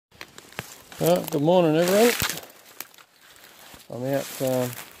Well, good morning everyone. I'm out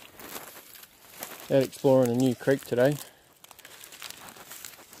exploring a new creek today.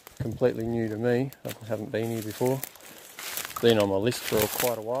 Completely new to me. I haven't been here before. It's been on my list for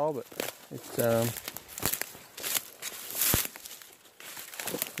quite a while, but it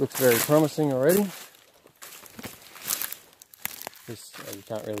looks very promising already. This, you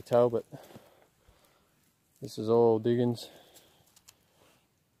can't really tell, but this is all diggings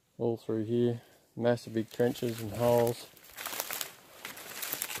all through here. Massive big trenches and holes.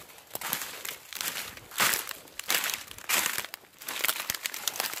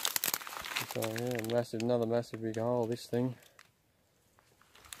 So yeah, another massive big hole, this thing.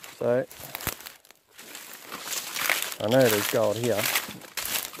 So I know there's gold here.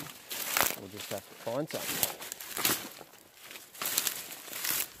 We'll just have to find something.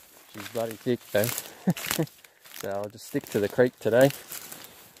 She's bloody thick though. So I'll just stick to the creek today.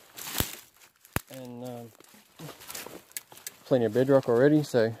 And plenty of bedrock already,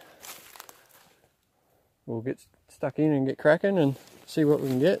 so we'll get stuck in and get cracking and see what we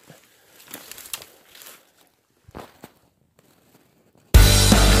can get.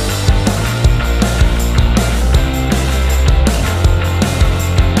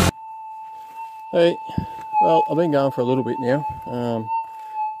 Hey, well, I've been going for a little bit now.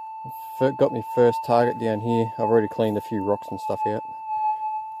 Got my first target down here. I've already cleaned a few rocks and stuff out.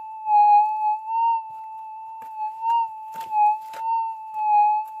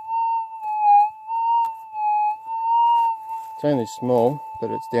 It's only small,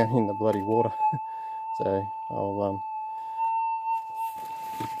 but it's down in the bloody water. So I'll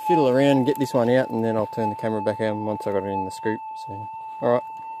fiddle around and get this one out, and then I'll turn the camera back on once I got it in the scoop. So, alright.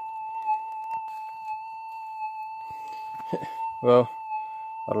 Well,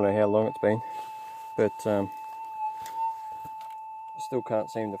 I don't know how long it's been, but I still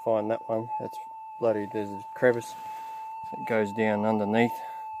can't seem to find that one. It's bloody, there's a crevice that goes down underneath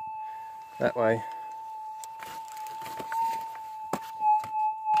that way.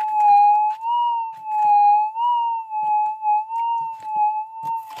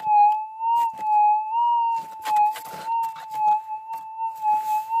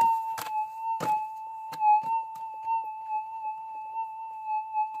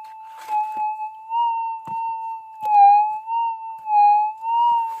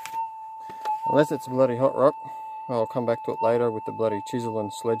 Unless it's a bloody hot rock, I'll come back to it later with the bloody chisel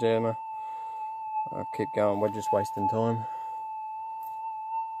and sledgehammer. I'll keep going, we're just wasting time.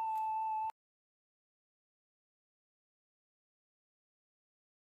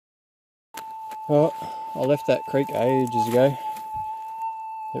 Well, I left that creek ages ago.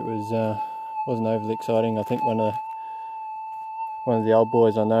 It wasn't overly exciting. I think one of the old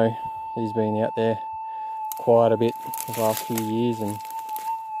boys I know, he's been out there quite a bit the last few years, and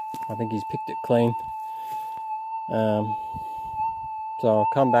I think he's picked it clean. So I'll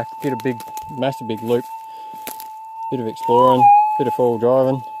come back, get a massive big loop, bit of exploring, bit of four-wheel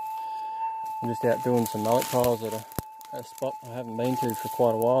driving. I'm just out doing some mullet piles at a spot I haven't been to for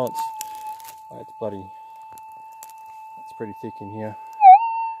quite a while. It's pretty thick in here.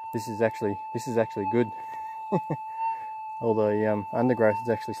 This is actually good. All the undergrowth is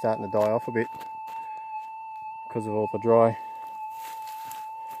actually starting to die off a bit because of all the dry.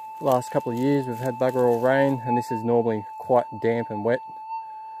 Last couple of years we've had bugger all rain, and this is normally quite damp and wet.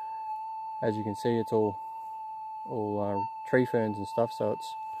 As you can see, it's all tree ferns and stuff, so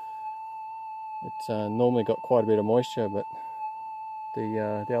it's normally got quite a bit of moisture, but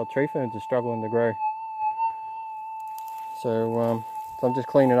the old tree ferns are struggling to grow. So I'm just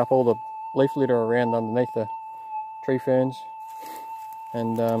cleaning up all the leaf litter around underneath the tree ferns,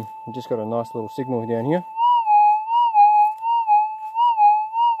 and I've just got a nice little signal down here.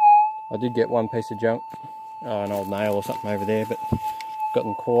 I did get one piece of junk, an old nail or something over there, but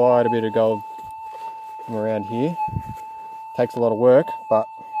gotten quite a bit of gold from around here. Takes a lot of work, but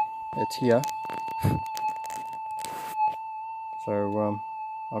it's here. So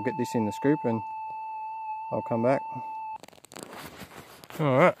I'll get this in the scoop and I'll come back.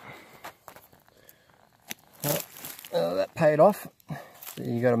 Alright. Well, that paid off. So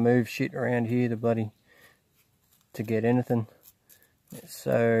you got to move shit around here to get anything. It's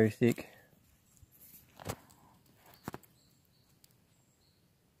so thick.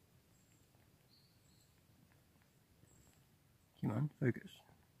 Come on, focus.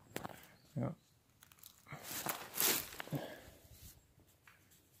 Yeah.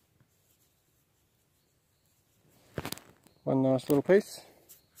 One nice little piece.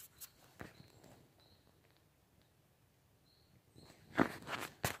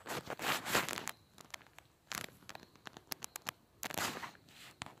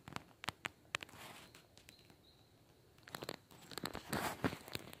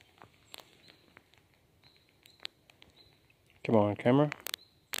 Come on, camera.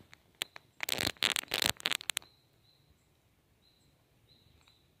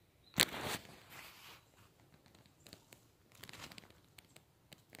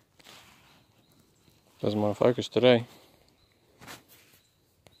 Doesn't want to focus today.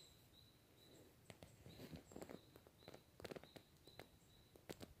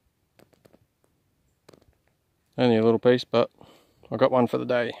 Only a little piece, but I got one for the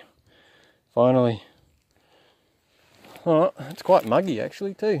day. Finally. Oh, it's quite muggy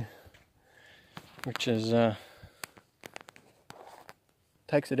actually too, which is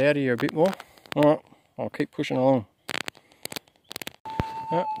takes it out of you a bit more. Alright, I'll keep pushing along.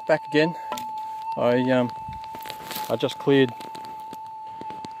 Back again. I just cleared,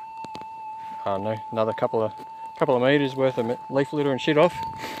 I don't know, another couple of meters worth of leaf litter and shit off,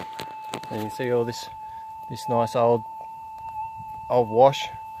 and you can see all this nice old wash,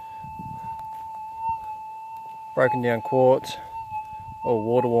 broken down quartz, all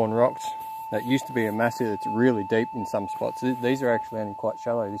water-worn rocks. That used to be a massive. It's really deep in some spots. These are actually only quite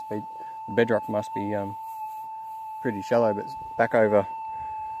shallow. The bedrock must be pretty shallow, but back over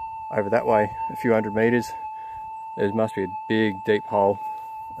that way, a few hundred meters, there must be a big deep hole.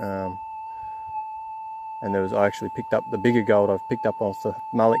 And I actually picked up the bigger gold I've picked up off the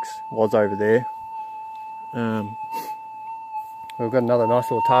Mullocks was over there. We've got another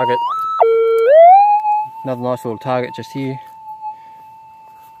nice little target. Another nice little target just here,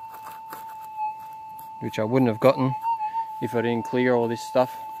 which I wouldn't have gotten if I didn't clear all this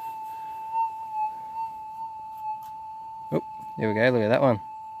stuff. Oh, there we go, look at that one.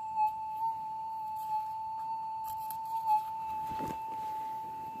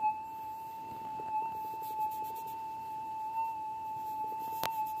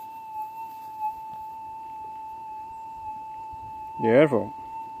 Beautiful.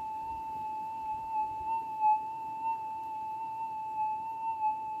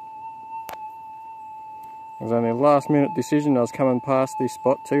 It was only a last minute decision. I was coming past this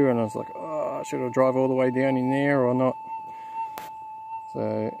spot too, and I was like, oh, should I drive all the way down in there or not?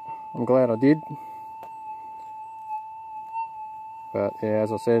 So I'm glad I did. But yeah,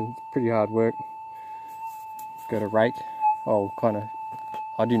 as I said, it's pretty hard work. Got a rake.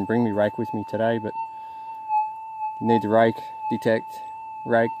 I didn't bring my rake with me today, but you need to rake, detect,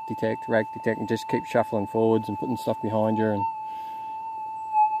 and just keep shuffling forwards and putting stuff behind you,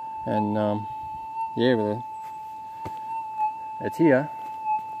 and yeah, it's here.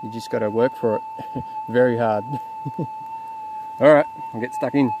 You just got to work for it very hard. Alright, I'll get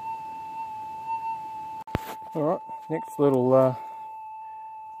stuck in. Alright, next little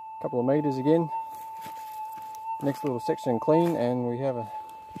couple of meters again. Next little section clean, and we have a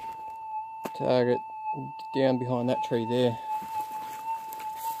target down behind that tree there.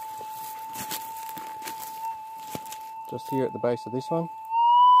 Just here at the base of this one.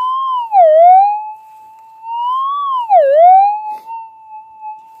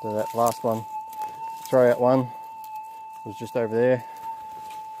 So that last one, throw out one, was just over there.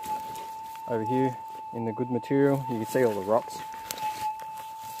 Over here in the good material, you can see all the rocks.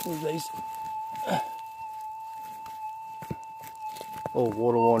 These all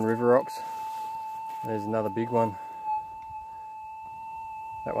water-worn river rocks. There's another big one.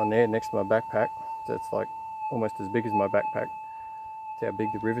 That one there next to my backpack. That's like almost as big as my backpack. That's how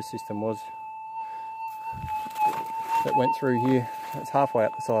big the river system was. That went through here. It's halfway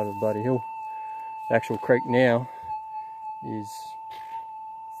up the side of the bloody hill. The actual creek now is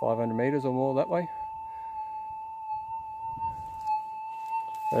 500 meters or more that way.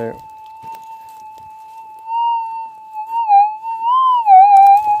 So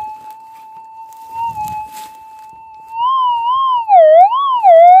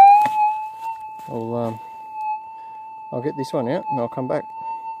I'll get this one out and I'll come back.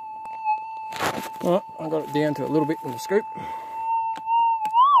 Alright, I got it down to a little bit with the scoop.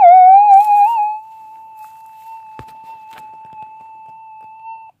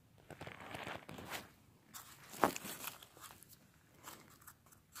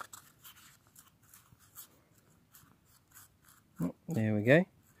 There we go.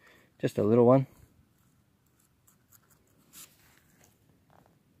 Just a little one.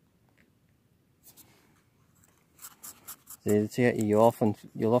 See how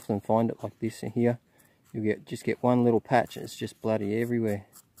you'll often find it like this in here. You'll just get one little patch and it's just bloody everywhere.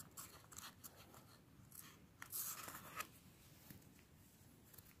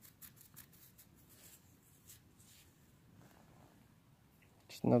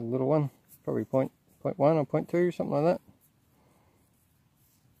 Just another little one, probably point 0.1 or 0.2, something like that.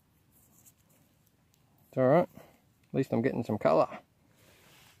 It's alright, at least I'm getting some colour.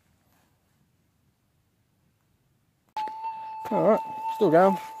 Alright, still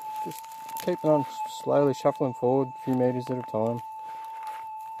going. Just keeping on slowly shuffling forward a few metres at a time.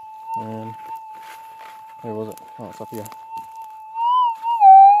 Where was it? Oh, it's up here.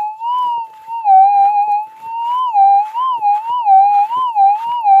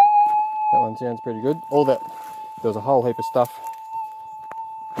 That one sounds pretty good. All that, there's a whole heap of stuff.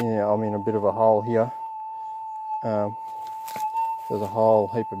 Yeah, I'm in a bit of a hole here. There's a whole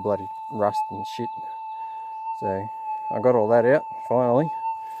heap of bloody rust and shit. So I got all that out finally.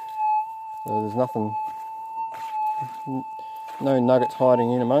 So there's nothing, no nuggets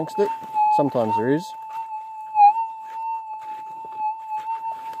hiding in amongst it. Sometimes there is.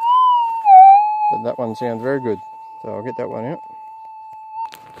 But that one sounds very good. So I'll get that one out.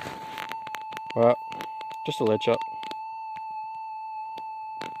 Right, just a lead shot.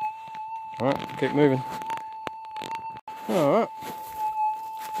 Alright, keep moving. Alright,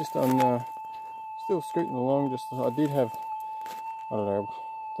 just on, still scooting along. Just I did have, I don't know,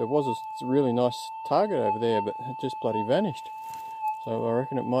 there was a really nice target over there, but it just bloody vanished. So I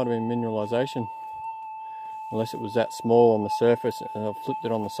reckon it might have been mineralisation, unless it was that small on the surface and I've flipped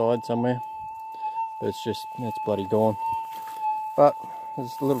it on the side somewhere. But it's bloody gone. But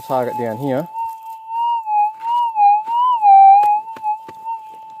there's a little target down here.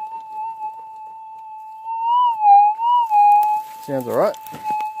 Sounds alright,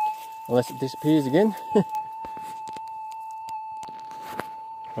 unless it disappears again.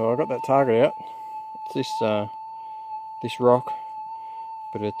 Well, I got that target out. It's this rock,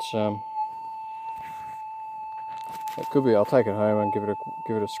 but it's it could be. I'll take it home and give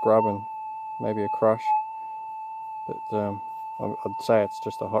it a scrub and maybe a crush. But I'd say it's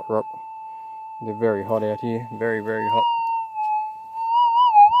just a hot rock. They're very hot out here, very hot.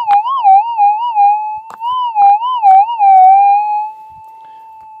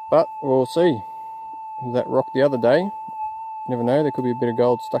 But we'll see. That rock the other day, never know, there could be a bit of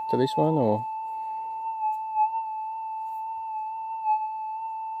gold stuck to this one, or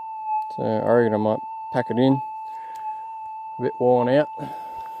so I reckon I might pack it in. A bit worn out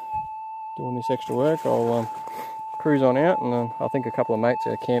doing this extra work. I'll cruise on out, and I think a couple of mates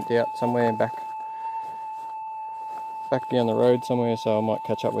are camped out somewhere back down the road somewhere, so I might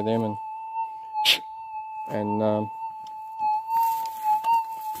catch up with them and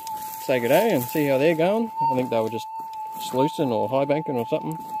say good day and see how they're going. I think they were just sluicing or high banking or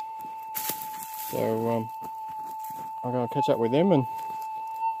something. So I'm going to catch up with them and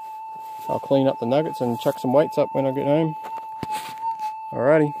I'll clean up the nuggets and chuck some weights up when I get home.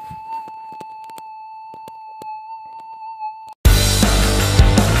 Alrighty.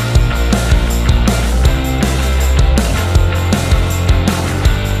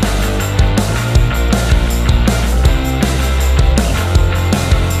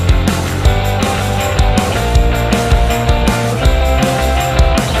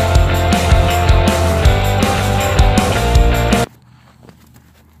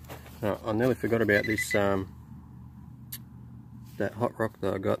 I nearly forgot about this, that hot rock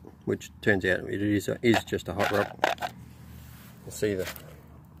that I got, which turns out it is just a hot rock. You'll see get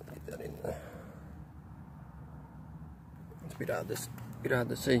that in there. It's a bit hard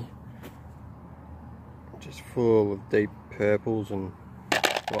to see. Just full of deep purples and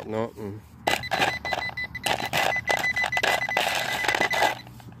whatnot, and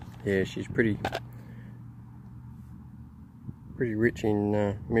yeah, she's pretty rich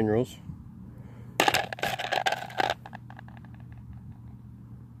in minerals.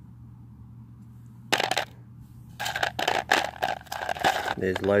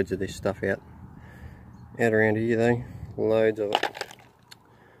 There's loads of this stuff out around here though, loads of it.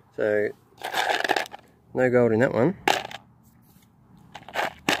 So no gold in that one.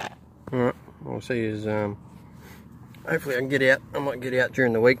 Alright, we'll see is hopefully I can get out. I might get out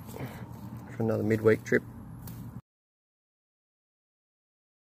during the week for another midweek trip.